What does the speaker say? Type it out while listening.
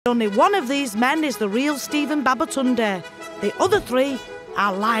Only one of these men is the real Stephen Babatunde. The other three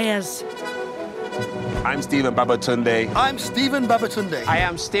are liars. I'm Stephen Babatunde. I'm Stephen Babatunde. I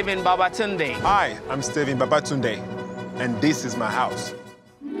am Stephen Babatunde. Hi, I'm Stephen Babatunde, and this is my house.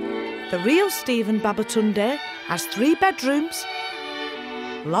 The real Stephen Babatunde has 3 bedrooms,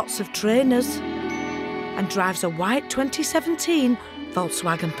 lots of trainers, and drives a white 2017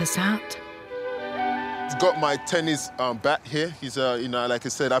 Volkswagen Passat. He's got my tennis bat here. He's, you know, like I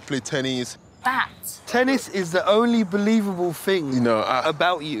said, I play tennis. Bat? Tennis is the only believable thing,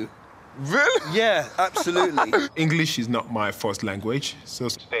 about you. Really? Yeah, absolutely. English is not my first language, so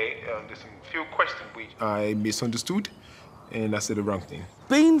today there's a few questions which I misunderstood, and I said the wrong thing.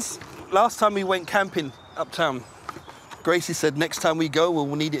 Beans, last time we went camping uptown, Gracie said next time we go,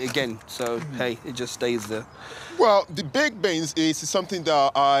 we'll need it again. So, hey, it just stays there. Well, the baked beans is something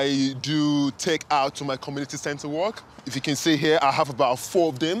that I do take out to my community centre work. If you can see here, I have about 4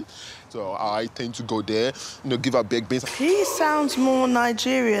 of them. So I tend to go there, give out baked beans. He sounds more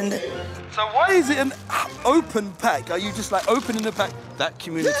Nigerian. So why is it an open pack? Are you just like opening the pack? That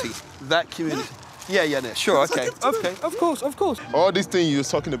community, that community. Yeah, sure, okay, of course. All these things you're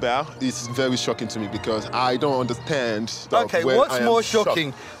talking about is very shocking to me because I don't understand. Okay, what's more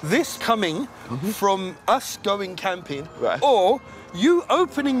shocking? This coming from us going camping, or you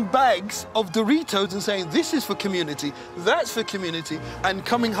opening bags of Doritos and saying, this is for community, that's for community, and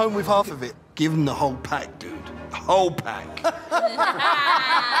coming home with half of it? Give them the whole pack, dude. Whole pack.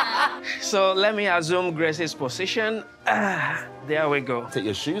 So let me assume Grace's position. There we go. Take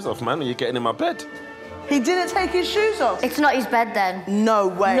your shoes off, man, or you're getting in my bed. He didn't take his shoes off? It's not his bed, then. No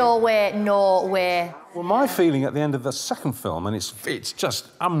way. No way. Well, my feeling at the end of the second film, and it's just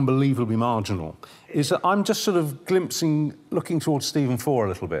unbelievably marginal, is that I'm just sort of looking towards Stephen 4 a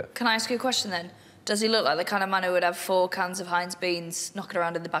little bit. Can I ask you a question, then? Does he look like the kind of man who would have 4 cans of Heinz beans knocking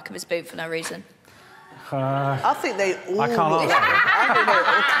around in the back of his boot for no reason? I think they all... I can't answer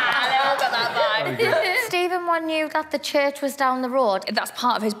that. They all got that vibe. Stephen 1 knew that the church was down the road. That's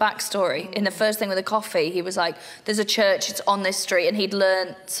part of his backstory. In the first thing with the coffee, he was like, there's a church, it's on this street, and he'd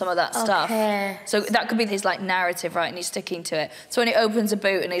learned some of that stuff. So that could be his, like, narrative, right, and he's sticking to it. So when he opens a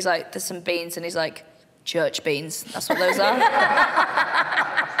boot and he's like, there's some beans, and he's like, church beans. That's what those are.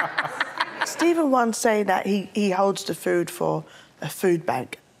 Stephen 1 saying that he holds the food for a food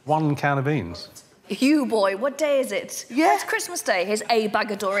bank. 1 can of beans. You, boy, what day is it? Yeah. It's Christmas Day. Here's a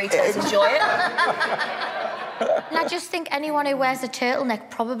bag of Doritos. Enjoy it. And I just think anyone who wears a turtleneck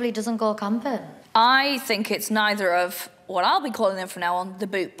probably doesn't go camping. I think it's neither of what I'll be calling them from now on, the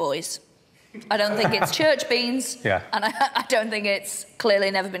boot boys. I don't think it's church beans. Yeah. And I don't think it's clearly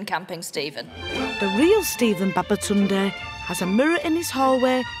never been camping Stephen. The real Stephen Babatunde has a mirror in his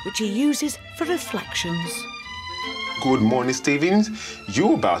hallway which he uses for reflections. Good morning, Stevens.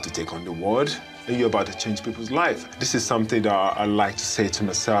 You're about to take on the world, and you're about to change people's life. This is something that I like to say to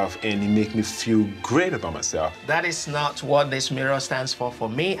myself, and it makes me feel great about myself. That is not what this mirror stands for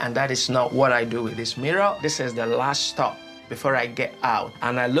me, and that is not what I do with this mirror. This is the last stop before I get out.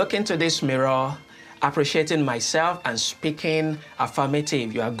 And I look into this mirror, appreciating myself and speaking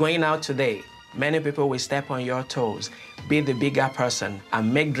affirmative. You are going out today. Many people will step on your toes. Be the bigger person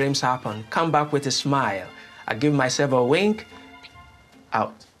and make dreams happen. Come back with a smile. I give myself a wink.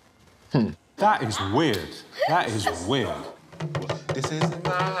 Out. That is weird. That is weird. This is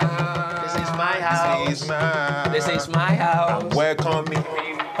my house. This is my house. This is my This is my house. I'm welcoming.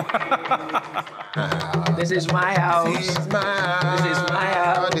 This is my house. This is my This is my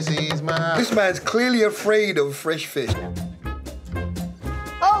house. This is my This man's clearly afraid of fresh fish.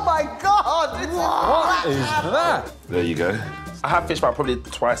 Oh, my God! What is that? There you go. I have fish about probably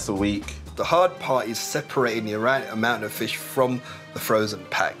twice a week. The hard part is separating the right amount of fish from the frozen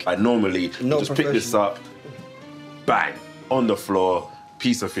pack. I normally just pick this up, bang, on the floor,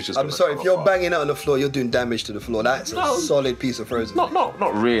 piece of fish is I'm sorry, if you're banging it on the floor, you're doing damage to the floor. That's a solid piece of frozen fish.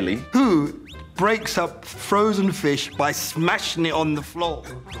 Not really. Who breaks up frozen fish by smashing it on the floor?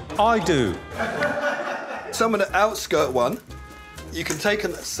 I do. Some of the outskirt one, you can take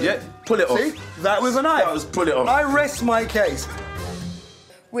and pull it off. See? That with a knife. That was pull it off. I rest my case.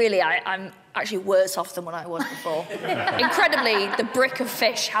 Really, I'm actually worse off than what I was before. Incredibly, the brick of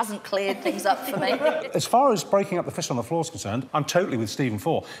fish hasn't cleared things up for me. As far as breaking up the fish on the floor is concerned, I'm totally with Stephen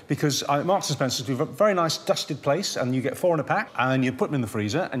 4, because Marks & Spencer's do a very nice dusted place, and you get 4 in a pack, and you put them in the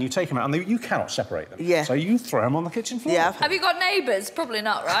freezer, and you take them out, and you cannot separate them. Yeah. So you throw them on the kitchen floor. Yeah. Have you got neighbours? Probably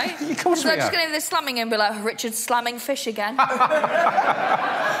not, right? Of course we They're just have. going to be slamming in and be like, Richard's slamming fish again. The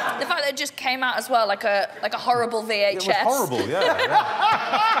fact that it just came out as well, like a horrible VHS. It was horrible,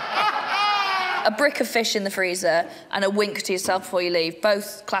 yeah. a brick of fish in the freezer and a wink to yourself before you leave.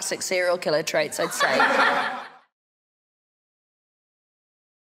 Both classic serial killer traits, I'd say.